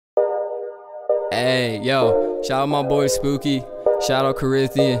Hey, yo, shout out my boy Spooky, shout out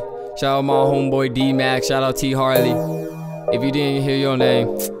Corinthian, shout out my homeboy D-Max, shout out T Harley. If you didn't hear your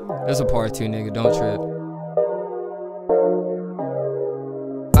name, that's a part 2, nigga, don't trip.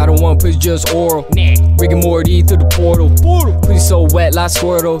 I don't want pussy, just oral. Rick and Morty through the portal. Pussy so wet like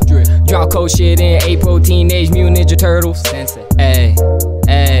Squirtle. Drop cold shit in April, Teenage Mutant Ninja Turtles. Hey,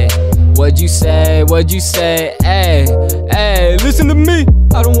 hey, what'd you say? What'd you say? Hey, hey, listen to me.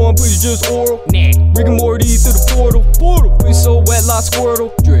 I don't want pussy, just oral. Rick and Morty through the portal. Pussy so wet like Squirtle.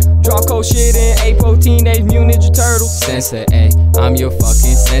 Drop cold shit in April, Teenage Mutant Ninja Turtles. Sensei, ayy, I'm your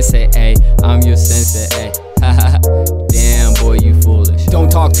fucking sensei, ayy, I'm your sensei, ayy. Damn, boy, you foolish. Don't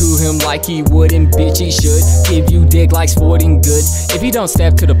talk to him like he wouldn't, bitch, he should give you dick like sporting goods. If he don't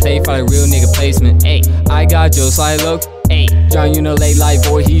step to the plate for a real nigga placement, ayy, I got Joe Look, ayy, John, you know, late life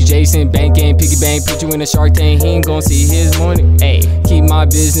boy, he's Jason, banking, piggy bank, put you in a Shark Tank, he ain't gon' see his money, ayy. Keep my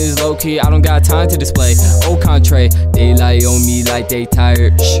business low key, I don't got time to display. Au contraire, they lie on me like they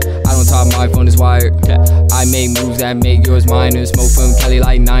tired. Shh, I don't talk, my phone is wired. I make moves that make yours minor. Smoke from Cali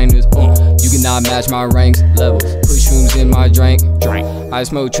like Niners. You cannot match my ranks, levels. Put shrooms in my drink. I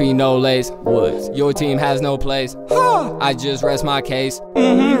smoke tree, no lace. Woods. Your team has no place. I just rest my case.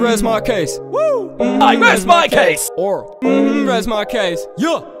 Rest my case. Woo. I rest my case. Oral. Rest my case.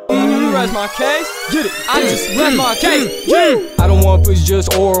 Yeah. Rest my case. Get it. I just rest my case. I don't want pussy,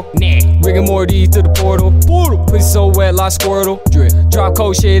 just oral. Rick and Morty through the portal. Pussy so wet like Squirtle. Drop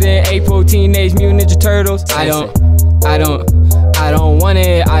cold shit in April, Teenage Mutant Ninja Turtles. I don't want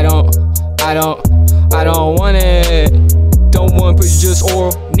it. I don't want it. Don't want pussy, just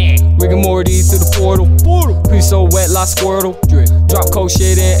oral. Rick and Morty through the portal. Pussy so wet like Squirtle. Drop cold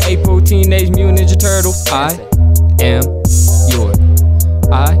shit in April, Teenage Mutant Ninja Turtles. I am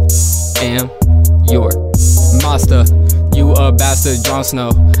your master. You a bastard, Jon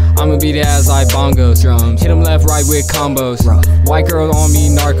Snow. I'ma beat it ass like bongos. Drums. Hit him left, right with combos. White girl on me,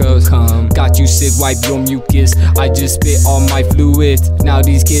 narcos. Come. Got you sick, wipe your mucus. I just spit all my fluids. Now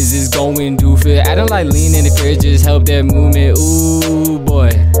these kids is going doofus. I don't like lean in the fear, just help their movement. Ooh,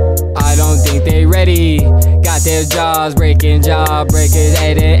 boy. I don't think they ready. Got their jaws breaking, jaw breakers,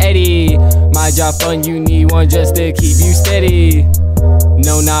 Eddie. My job fun, you need one just to keep you steady.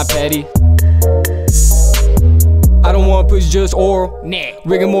 No, not petty. I don't want pussy, just oral.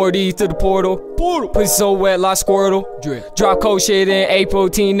 Rick and Morty through the portal. Pussy so wet like Squirtle. Drop cold shit in April,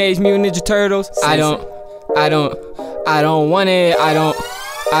 Teenage Mutant Ninja Turtles. I don't want it. I don't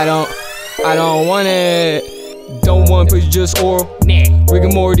want it. Don't want pussy, just oral. Rick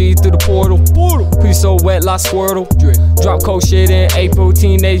and Morty through the portal. Pussy so wet like Squirtle. Drop cold shit in April,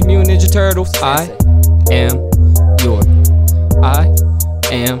 Teenage Mutant Ninja Turtles. I am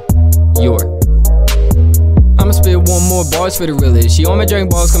your. I'ma spit one more bars for the realest. She on my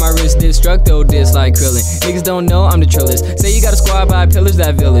drink balls, cause my wrist destructo, diss like Krillin. Niggas don't know I'm the trillest. Say you got a squad by pillars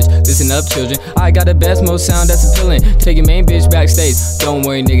that village. Listen up, children, I got the best, most sound that's appealing. Take your main bitch backstage. Don't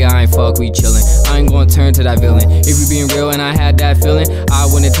worry, nigga, I ain't fuck, we chillin'. I ain't gonna turn to that villain. If you being real and I had that feeling, I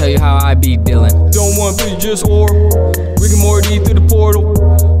wouldn't tell you how I be dealing. Don't want pussy, just oral. Rick and Morty through the portal.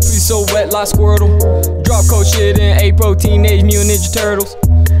 Pussy so wet like Squirtle. Drop cold shit in April, Teenage Mutant Ninja Turtles.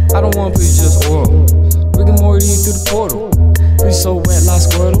 I don't want pussy, just oral. Rick and Morty through the portal. Pussy so wet like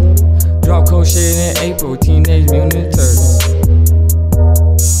Squirtle. Drop cold shit in April, Teenage Mutant Ninja Turtles.